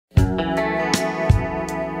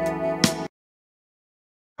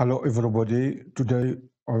Hello everybody. Today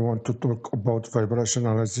I want to talk about vibration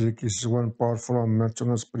analysis is one part from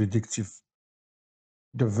maintenance predictive.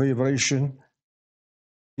 The vibration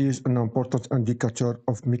is an important indicator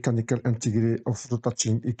of mechanical integrity of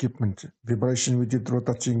rotating equipment. Vibration within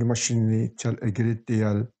rotating machinery tell a great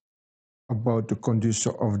deal about the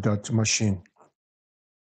condition of that machine.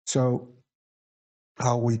 So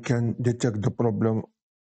how we can detect the problem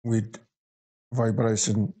with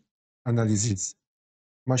vibration analysis.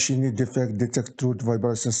 Machinery defect detect through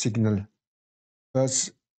vibration signal.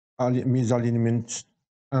 First, misalignment,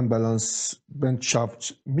 imbalance, bent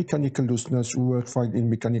shaft, mechanical looseness. We will find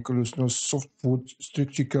in mechanical looseness, soft foot,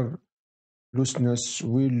 structural looseness,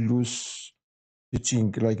 wheel loose,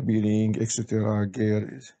 fitting like bearing, etc.,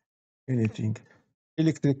 gear, anything.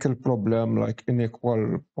 Electrical problem like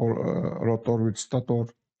unequal rotor with stator,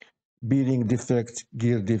 bearing defect,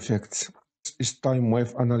 gear defects. Is time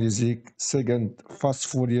wave analysis. Second, fast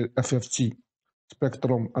Fourier FFT,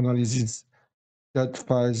 spectrum analysis. That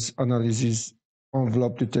phase analysis,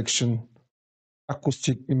 envelope detection,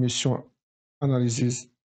 acoustic emission analysis,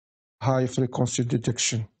 high frequency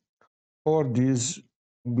detection. For these,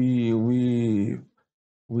 we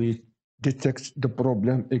detect the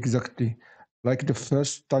problem exactly. Like the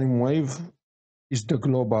first time wave is the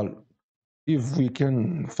global. If we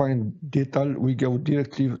can find data, we go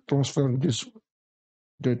directly transfer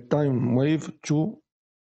the time wave to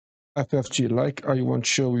FFT. Like I want to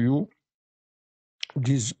show you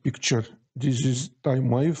this picture. This is time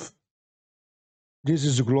wave. This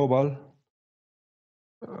is global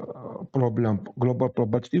problem.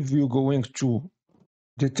 But if we're going to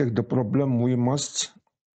detect the problem, we must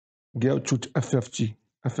go to FFT.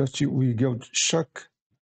 FFT, we go to check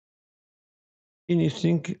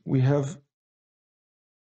anything. We have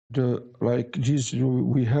the like this.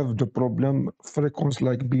 We have the problem frequency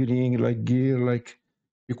like bearing, like gear, like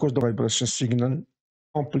because the vibration signal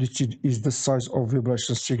amplitude is the size of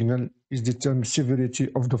vibration signal is determined severity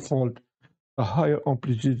of the fault. The higher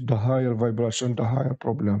amplitude, the higher vibration, the higher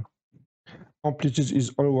problem. Amplitude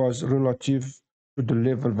is always relative to the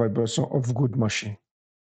level vibration of good machine.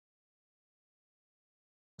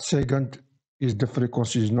 Second is the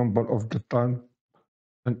frequency is number of the time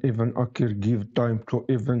an event occur give time to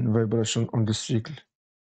event vibration on the cycle.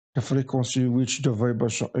 The frequency which the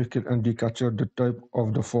vibration occur indicates the type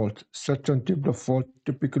of the fault. Certain type of fault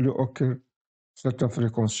typically occur certain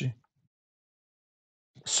frequency.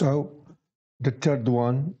 So the third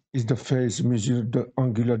one is the phase measure the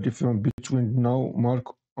angular difference between now mark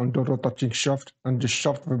on the rotating shaft and the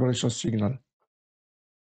shaft vibration signal.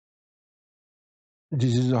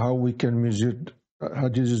 This is how we can measure.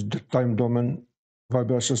 This is the time domain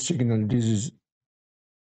vibration signal. This is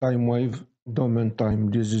time wave domain time.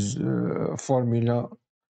 This is formula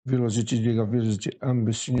velocity giga velocity m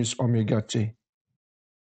sinus omega t.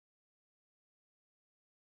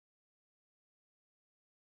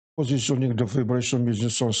 Positioning the vibration measure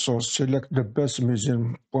sensor. Select the best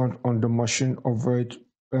measuring point on the machine. Avoid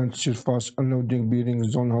bent surface, unloading bearing,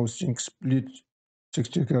 zone housing, split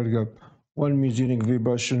 60 gap. While measuring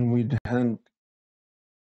vibration with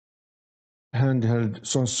handheld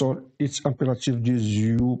sensor, it's imperative that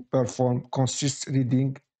you perform consistent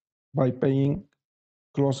reading by paying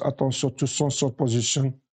close attention to sensor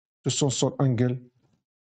position, to sensor angle,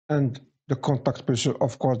 and the contact pressure.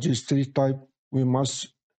 Of course, these three types we must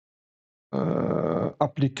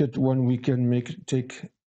applicate when we can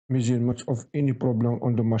take measurement of any problem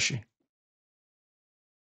on the machine.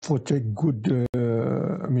 For take good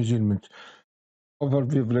measurement, over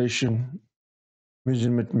vibration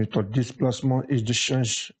measurement method. Displacement is the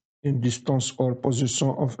change in distance or position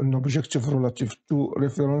of an objective relative to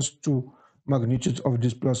reference to magnitude of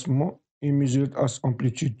displacement is measured as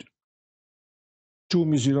amplitude. Two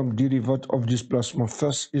measurable derivatives of displacement.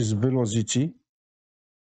 First is velocity.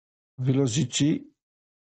 The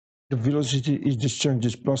velocity is the change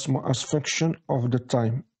displacement as function of the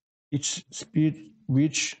time, its speed,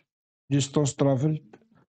 which distance traveled.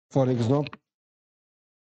 For example,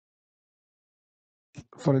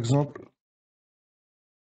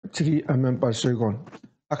 3 mm per second.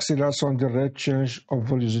 Acceleration, the rate change of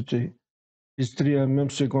velocity, is 3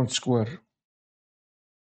 mm second square.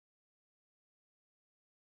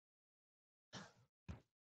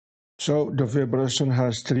 So the vibration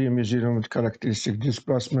has three measurement characteristics: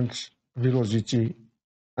 displacement, velocity,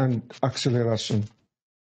 and acceleration.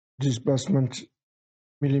 Displacement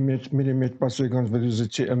millimeter per second,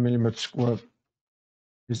 velocity a millimeter square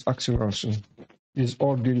is acceleration. Is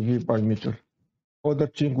all derived by meter. Other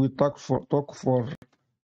thing we talk for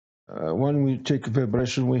when we take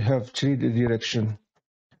vibration, we have three direction.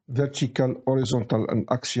 vertical, horizontal, and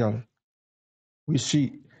axial. We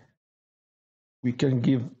see we can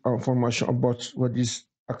give information about what is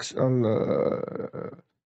axial,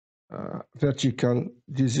 vertical.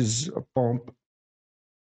 This is a pump.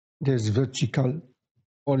 There's vertical,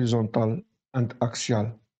 horizontal, and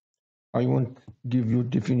axial. I want to give you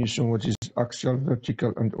definition what is axial,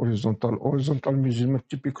 vertical, and horizontal. Horizontal measurement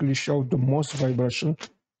typically show the most vibration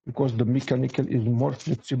because the mechanical is more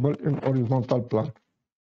flexible in horizontal plane.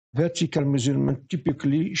 Vertical measurement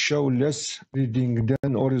typically show less reading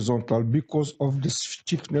than horizontal because of the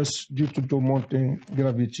stiffness due to the mounting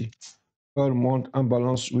gravity. Mount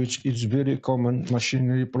imbalance, which is very common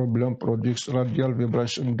machinery problem, produces radial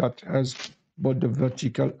vibration that has both the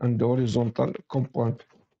vertical and the horizontal component.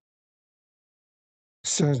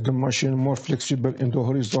 Since the machine more flexible in the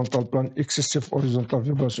horizontal plane, excessive horizontal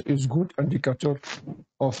vibration is good indicator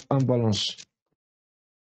of imbalance.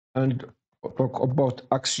 And talk about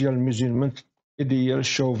axial measurement, ADL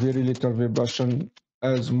show very little vibration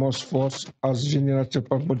as most force as generated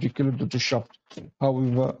perpendicular to the shaft.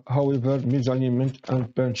 However, misalignment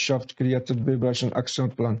and bent shaft created vibration axial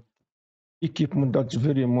plane. Equipment that's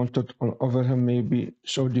very mounted on overhead may be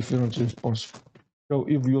show different response. So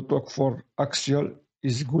if you talk for axial,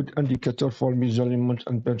 is good indicator for misalignment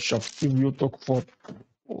and bent shaft. If you talk for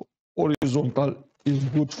horizontal, is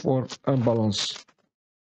good for imbalance.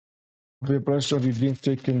 Vibration reading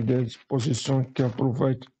taken this position can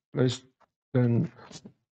provide less than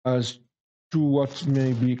as to what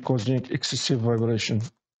may be causing excessive vibration.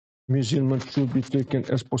 Measurement should be taken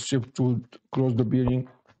as possible to close the bearing,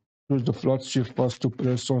 use the flat surface to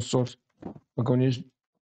place sensors. Again,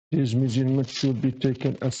 these measurements should be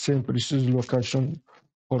taken at same precise location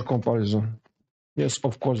for comparison. Yes,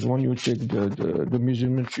 of course, when you take the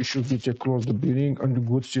measurements, you should be take close the bearing and the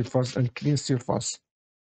good surface and clean surface.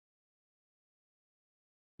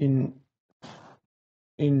 In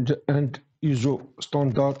the end, ISO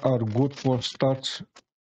standards are good for start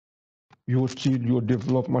till you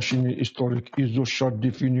develop machinery historic. ISO should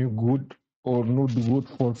define good or not good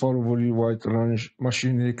for very wide range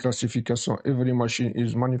machinery classification. Every machine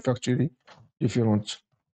is manufactured different.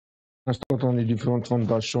 It's not only different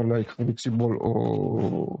foundation like flexible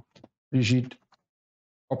or rigid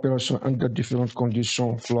operation under different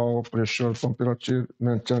conditions, flow, pressure, temperature,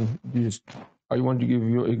 maintain this. I want to give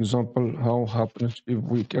you example how happens if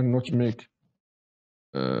we cannot make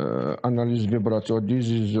analyze vibrator. This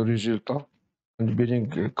is the result and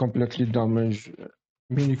being completely damaged.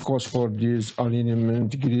 Many cause for this alignment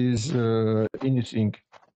degrees, anything.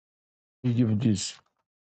 We give this.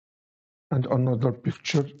 And another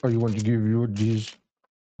picture I want to give you this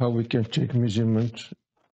how we can take measurement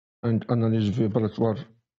and analyze vibrator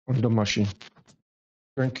on the machine.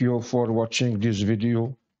 Thank you for watching this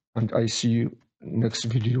video and I see you next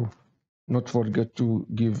video. Not forget to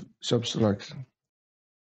give subscribe.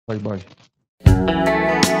 Bye bye.